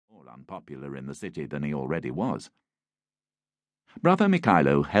unpopular in the city than he already was. Brother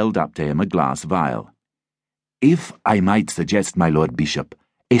Mikhailo held up to him a glass vial. "If I might suggest, my Lord Bishop,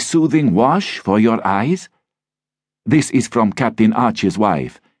 a soothing wash for your eyes? This is from Captain Archer's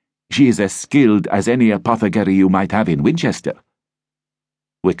wife. She is as skilled as any apothecary you might have in Winchester."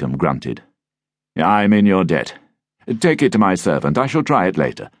 Wickham grunted. "I'm in your debt. Take it to my servant. I shall try it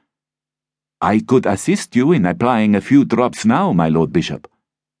later." "I could assist you in applying a few drops now, my Lord Bishop."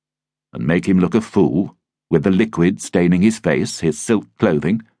 "And make him look a fool, with the liquid staining his face, his silk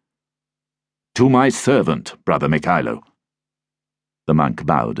clothing?" "To my servant, Brother Mikhailo." The monk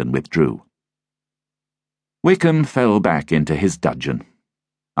bowed and withdrew. Wickham fell back into his dudgeon.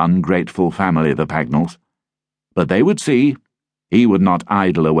 Ungrateful family, the Pagnells. But they would see. He would not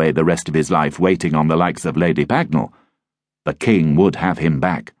idle away the rest of his life waiting on the likes of Lady Pagnell. The king would have him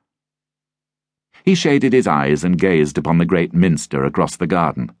back. He shaded his eyes and gazed upon the great minster across the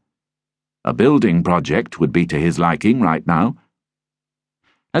garden. A building project would be to his liking right now.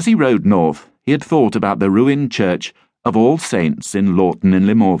 As he rode north, he had thought about the ruined church of All Saints in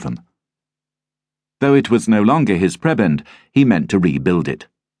Lawton-in-Limorvan. Though it was no longer his prebend, he meant to rebuild it.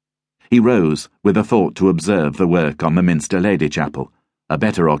 He rose with a thought to observe the work on the Minster Lady Chapel, a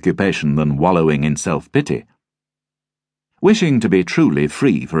better occupation than wallowing in self-pity. Wishing to be truly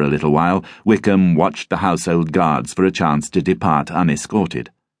free for a little while, Wickham watched the household guards for a chance to depart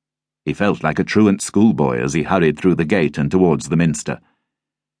unescorted. He felt like a truant schoolboy as he hurried through the gate and towards the minster.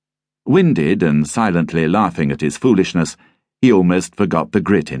 Winded and silently laughing at his foolishness, he almost forgot the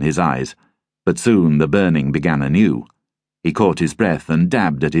grit in his eyes, but soon the burning began anew. He caught his breath and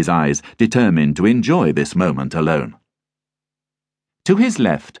dabbed at his eyes, determined to enjoy this moment alone. To his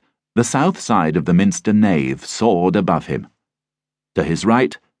left, the south side of the minster nave soared above him. To his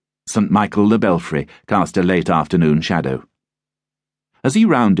right, St. Michael the Belfry cast a late afternoon shadow. As he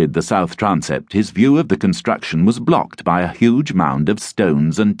rounded the south transept, his view of the construction was blocked by a huge mound of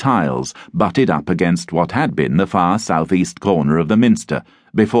stones and tiles butted up against what had been the far southeast corner of the minster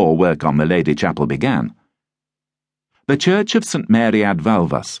before work on the Lady Chapel began. The church of St. Mary ad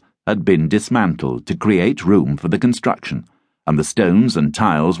Valvas had been dismantled to create room for the construction, and the stones and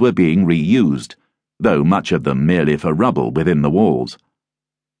tiles were being reused, though much of them merely for rubble within the walls.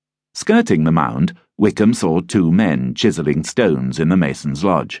 Skirting the mound, Wickham saw two men chiselling stones in the mason's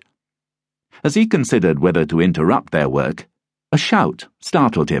lodge. As he considered whether to interrupt their work, a shout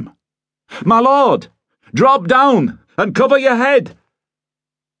startled him. "My lord! Drop down and cover your head!"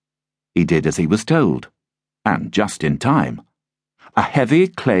 He did as he was told, and just in time. A heavy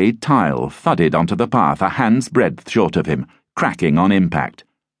clay tile thudded onto the path a hand's breadth short of him, cracking on impact.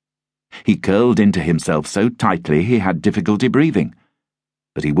 He curled into himself so tightly he had difficulty breathing.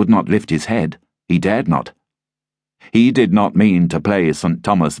 But he would not lift his head. He dared not. He did not mean to play St.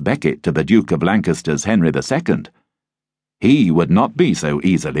 Thomas Becket to the Duke of Lancaster's Henry II. He would not be so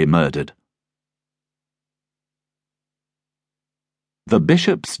easily murdered. The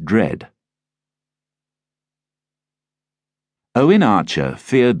Bishop's Dread. Owen Archer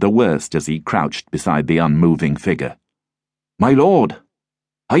feared the worst as he crouched beside the unmoving figure. "My lord,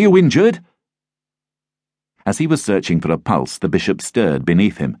 are you injured?" As he was searching for a pulse, the bishop stirred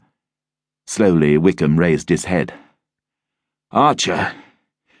beneath him. Slowly, Wickham raised his head. "Archer,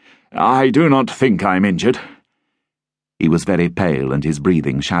 I do not think I'm injured." He was very pale and his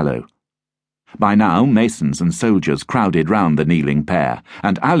breathing shallow. By now, masons and soldiers crowded round the kneeling pair,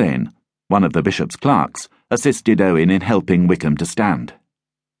 and Alain, one of the bishop's clerks, assisted Owen in helping Wickham to stand.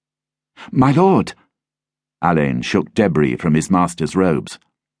 "My lord!" Alain shook debris from his master's robes.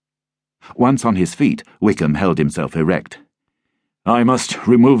 Once on his feet, Wickham held himself erect. "I must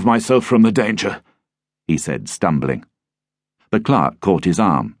remove myself from the danger," he said, stumbling. The clerk caught his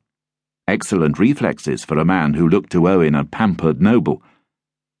arm. Excellent reflexes for a man who looked to Owen a pampered noble.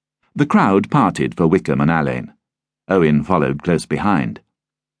 The crowd parted for Wickham and Alain. Owen followed close behind.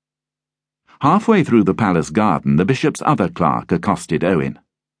 Halfway through the palace garden, the bishop's other clerk accosted Owen.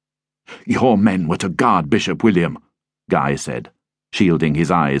 "Your men were to guard Bishop William," Guy said, shielding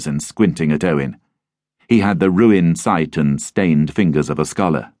his eyes and squinting at Owen. He had the ruined sight and stained fingers of a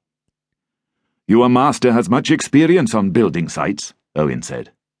scholar. "Your master has much experience on building sites," Owen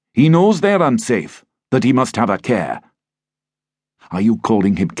said. "He knows they're unsafe, that he must have a care." "Are you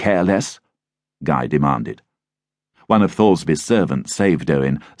calling him careless?" Guy demanded. One of Thorsby's servants saved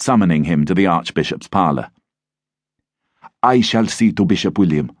Owen, summoning him to the Archbishop's parlour. "I shall see to Bishop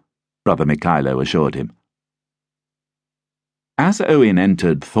William," Brother Mikhailo assured him. As Owen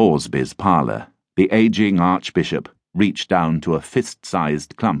entered Thorsby's parlour, the ageing Archbishop reached down to a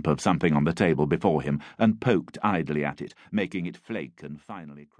fist-sized clump of something on the table before him and poked idly at it, making it flake and finally crack.